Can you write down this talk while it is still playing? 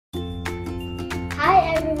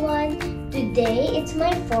Today it's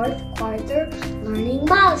my 4th quarter learning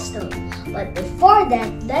milestone. But before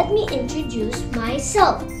that, let me introduce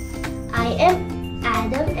myself. I am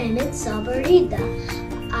Adam Emmett Sabarida.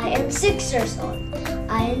 I am 6 years old.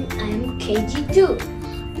 I am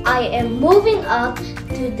KG2. I am moving up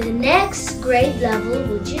to the next grade level,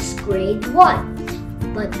 which is grade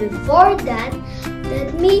 1. But before that,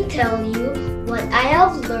 let me tell you what I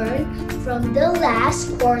have learned from the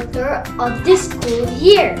last quarter of this school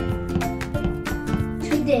year.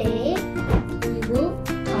 Today, we will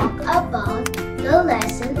talk about the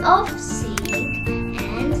lesson of sink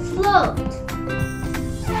and float.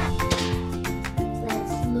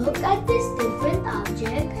 Let's look at this different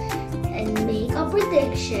object and make a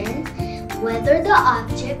prediction whether the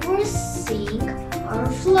object will sink or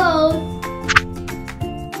float.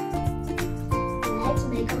 Let's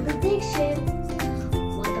make a prediction.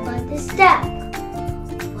 What about this duck?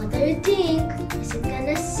 What do you think? Is it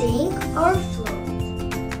gonna sink or float?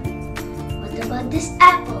 What about this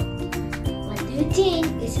apple? What do you think?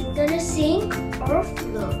 Is it gonna sink or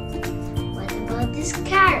float? What about this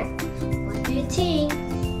carrot? What do you think?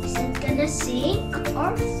 Is it gonna sink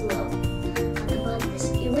or float? What about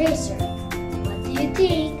this eraser? What do you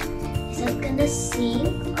think? Is it gonna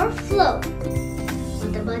sink or float?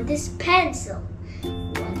 What about this pencil?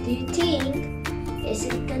 What do you think? Is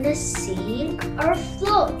it gonna sink or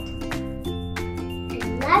float?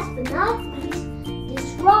 And last but not least, this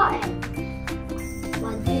raw egg.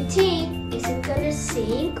 What do you think? Is it gonna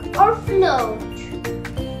sink or float?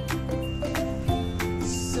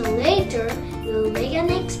 So later, we'll make an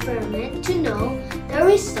experiment to know the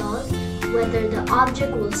result, whether the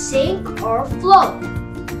object will sink or float.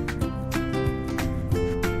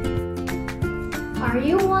 Are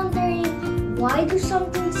you wondering why do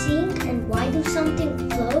something sink and why do something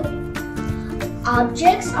float?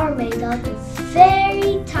 Objects are made out of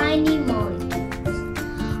very tiny molecules.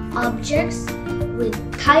 Objects with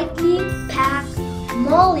tightly packed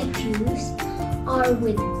molecules are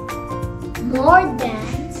with more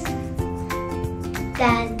dense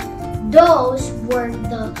than those where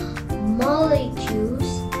the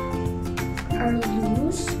molecules are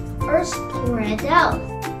loose or spread out.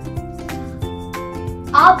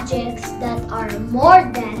 Objects that are more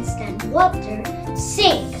dense than water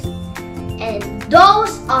sink, and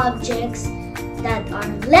those objects that are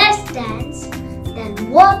less dense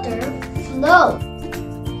than water float.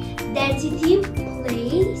 Density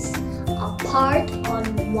plays a part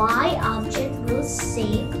on why object will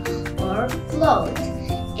sink or float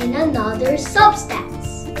in another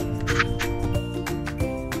substance.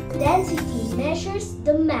 Density measures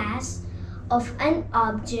the mass of an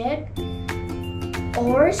object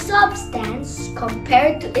or substance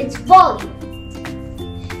compared to its volume.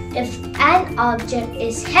 If an object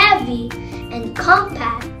is heavy and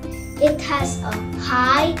compact, it has a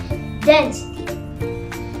high density.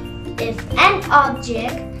 If an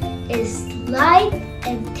object is light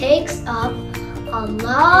and takes up a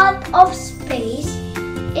lot of space,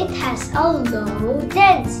 it has a low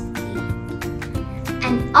density.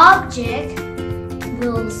 An object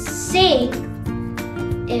will sink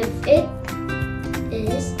if it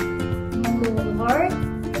is more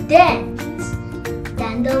dense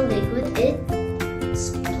than the liquid it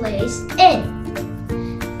is placed in.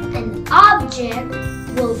 An object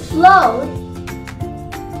will float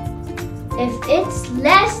if it's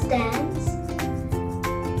less dense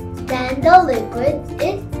than the liquid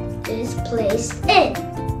it is placed in.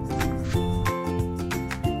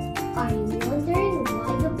 Are you wondering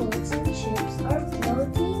why the boats and ships are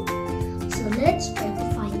floating? So let's try to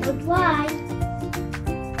find out why.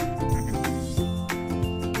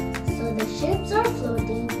 So the ships are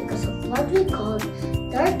floating because of what we call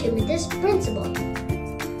the Archimedes principle.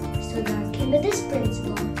 So the Archimedes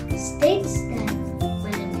principle states that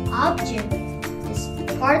when an object is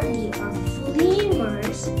partly or fully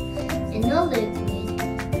immersed in a liquid,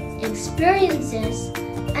 it experiences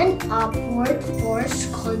an upward force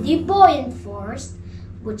called the buoyant force,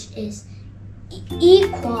 which is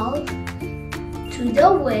equal to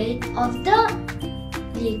the weight of the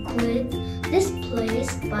liquid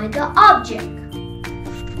displaced by the object.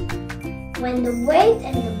 When the weight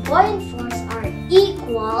and the buoyant force are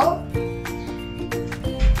equal,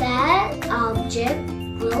 that object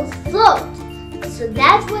will float. So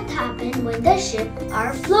that's what happens when the ships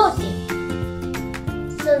are floating.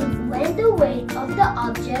 So when the weight of the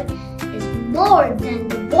object is more than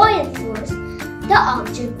the buoyant force, the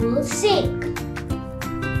object will sink.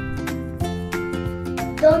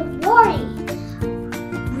 Don't worry,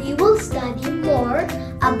 we will study more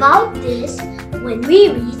about this when we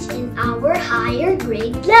reach in our higher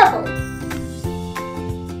grade level.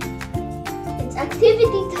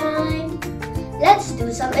 activity time. Let's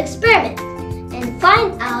do some experiment and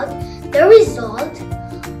find out the result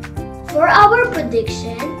for our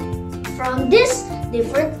prediction from these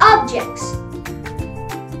different objects.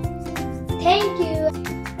 Thank you.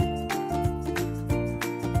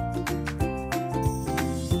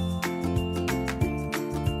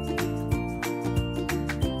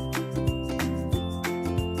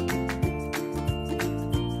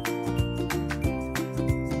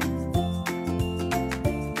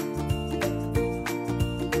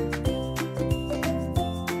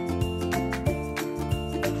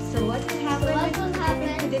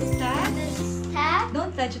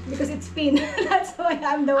 Don't touch it because it's pin. That's why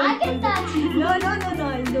I'm the one. I can touch it. No,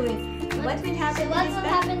 I'll do it. What will happen? What will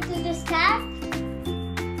happen to this tap?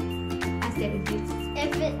 Ask them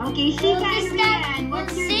If it okay, she will this tap will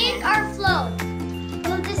sink or float?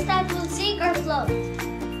 Will this tap will sink or float?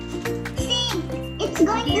 Sink. It's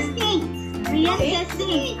going to sink. Rian says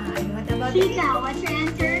sink. What about Chica, what's your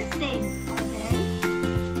answer? Sink. Okay.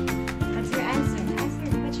 What's your answer?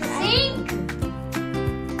 What's your Sink.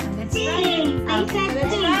 Let's Sink. try. They said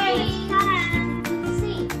Let's sink. try.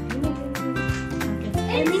 Sink.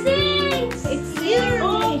 Okay. It sinks. It's you.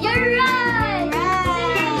 You're right.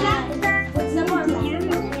 What's the more?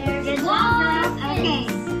 Good job, girls. Okay.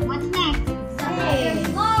 What's next? There's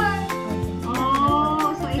more.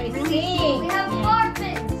 Oh, so it's really sink. We have 4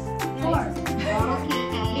 pins. 4.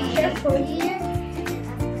 Okay. Careful. Here.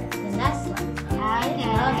 The last one.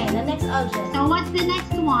 Okay, the next object. So what's the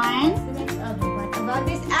next one? The next object. What about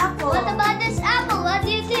this apple? What about this apple? What do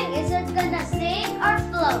you think? Is it gonna sink or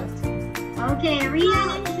float? Okay, Rian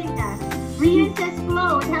and Chica. Rian says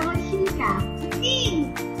float. How about Chica?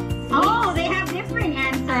 Sink. Oh, they have different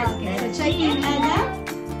answers. Okay, so check in, Anna.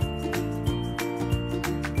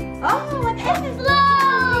 Oh, what It else?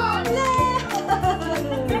 floats!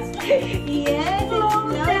 Yes, it's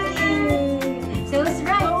floating. So it's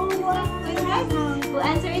right. Who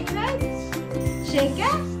answered it right? Sheka?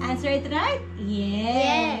 Answer it right?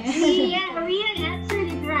 Yes. Rian answered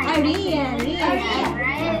it right. Rian.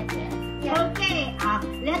 Right? Okay,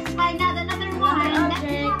 let's find out another one.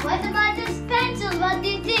 What about this pencil? What do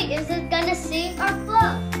you think? Is it gonna sink or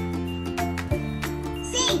float?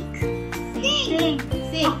 Sink. Sink.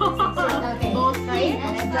 Okay. Both Try it.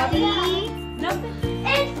 sink. Drop it. Drop it.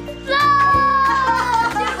 It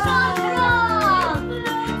floats! You're both wrong!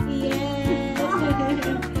 Yes.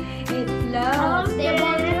 It floats. They're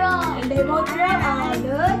both wrong. And they both run. Oh,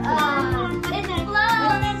 look. It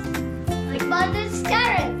floats. What about this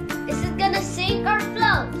carrot? Is it gonna sink or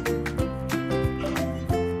float?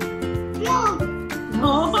 Float.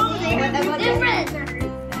 Oh, they What have about Different.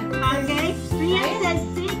 Okay, Rian said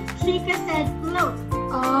sink. Chica said float.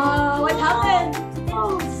 Oh, what happened?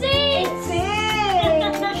 Sink!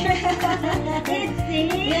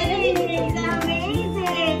 It's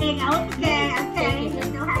amazing. Okay. You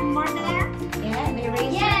still have more there? Yeah, the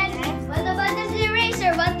eraser. Yes. What about this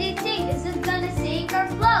eraser? What do you think? Is it gonna sink or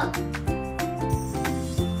float?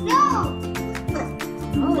 No.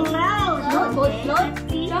 No, both float.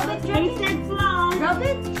 Drop it, drop They it. said float. Drop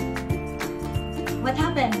it. What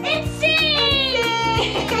happened? It sinks!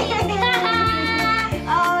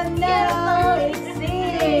 Oh no, it's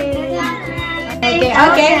sink. Okay,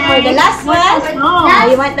 Okay, for the last one.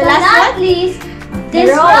 You want the last one? Please. This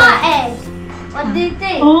raw. raw egg. What do you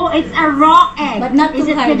think? Oh, it's a raw egg. But not Is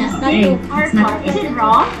too it hard, gonna not sink too- or float? Is it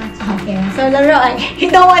raw? Okay, so the raw egg. You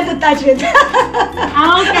don't want to touch it.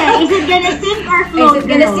 Okay. Is it gonna sink or float? Is it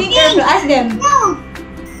gonna girls? sink or float? Ask them.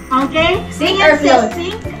 Okay. Sink Rian or said float?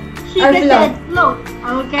 Sink. Or Chica float? said float.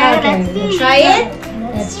 Okay, let's see. Try it.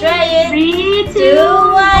 Let's try it. 3, 2, 2,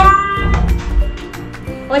 1.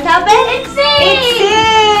 What happened? It sinks! It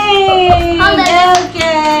sinks! Hold on.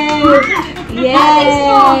 Okay.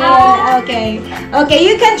 Yeah. Okay. Okay,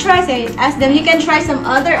 you can try. Say, ask them. You can try some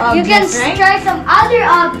other You can objects, right? try some other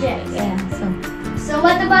objects. Yeah. So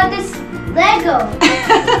what about this Lego?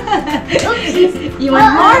 Oopsies. You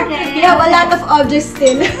want more? Okay. You have a lot of objects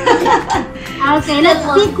still. Okay, let's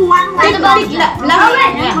pick one. What about last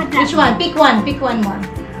yeah. one? Which one? Pick one. Pick one more.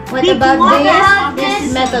 What Pick about one. this? What about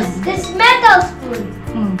This metal. This metal spoon.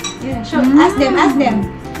 Yeah, sure. Ask them. Ask them.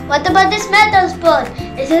 What about this metal spoon?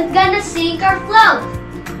 Is it gonna sink or float?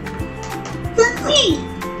 Sink.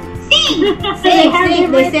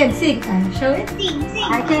 Sink. They said sink. Show it.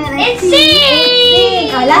 Okay, It let's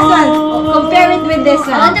see. sinks! Last one. Compare it with this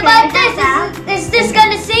one. What about this? Is this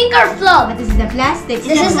gonna sink or float? But this is the plastic.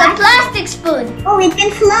 This is a plastic spoon. Oh, it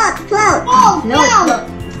can float. Float.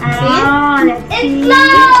 Let's It see.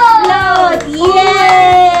 floats! Float.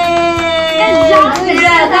 Yay! Good job, Good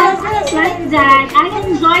Sarah. job. learned that. I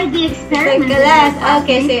enjoyed the experiment.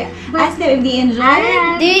 Okay, so ask them if they enjoy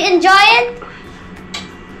it. Do you enjoy it?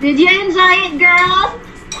 Did you enjoy it, girls?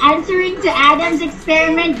 Answering to Adam's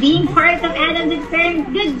experiment, being part of Adam's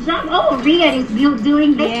experiment. Good job. Oh, Ria is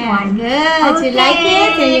doing this one. Good. Okay. You like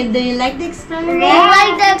it? Do you like the experiment? Do you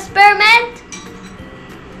like the experiment?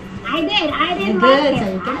 I did Good. like So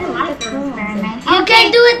it. you can I like the experiment. You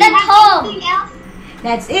can do it at home. Anything else?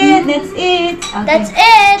 That's it. That's it. Okay. That's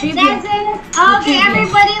it. That's it. Okay,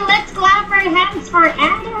 everybody, let's clap our hands for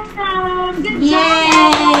Adam. Good job.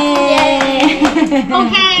 Yay!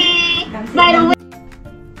 Okay. By the way.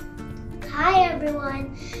 Hi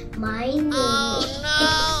everyone. My name.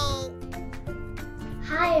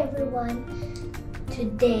 Hi everyone.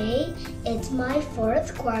 Today it's my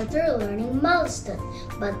 4th quarter learning milestone.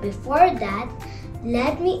 But before that,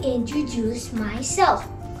 let me introduce myself.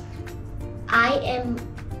 I am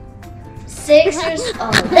 6 years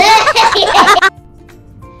old.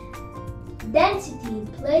 Density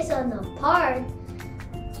plays on a part.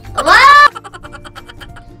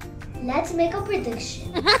 Let's make a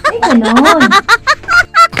prediction.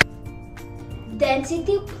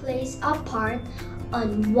 Density plays a part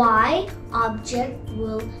on why object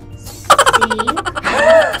will sink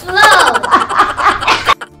or float.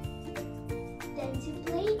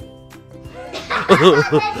 Density.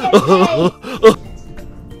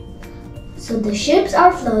 So the ships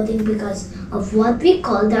are floating because of what we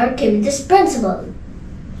call the Archimedes principle.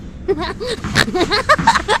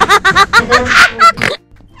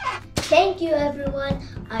 Thank you everyone.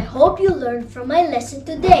 I hope you learned from my lesson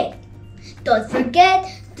today. Don't forget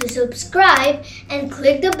to subscribe and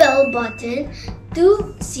click the bell button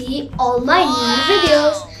to see all my new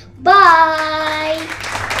videos. Bye!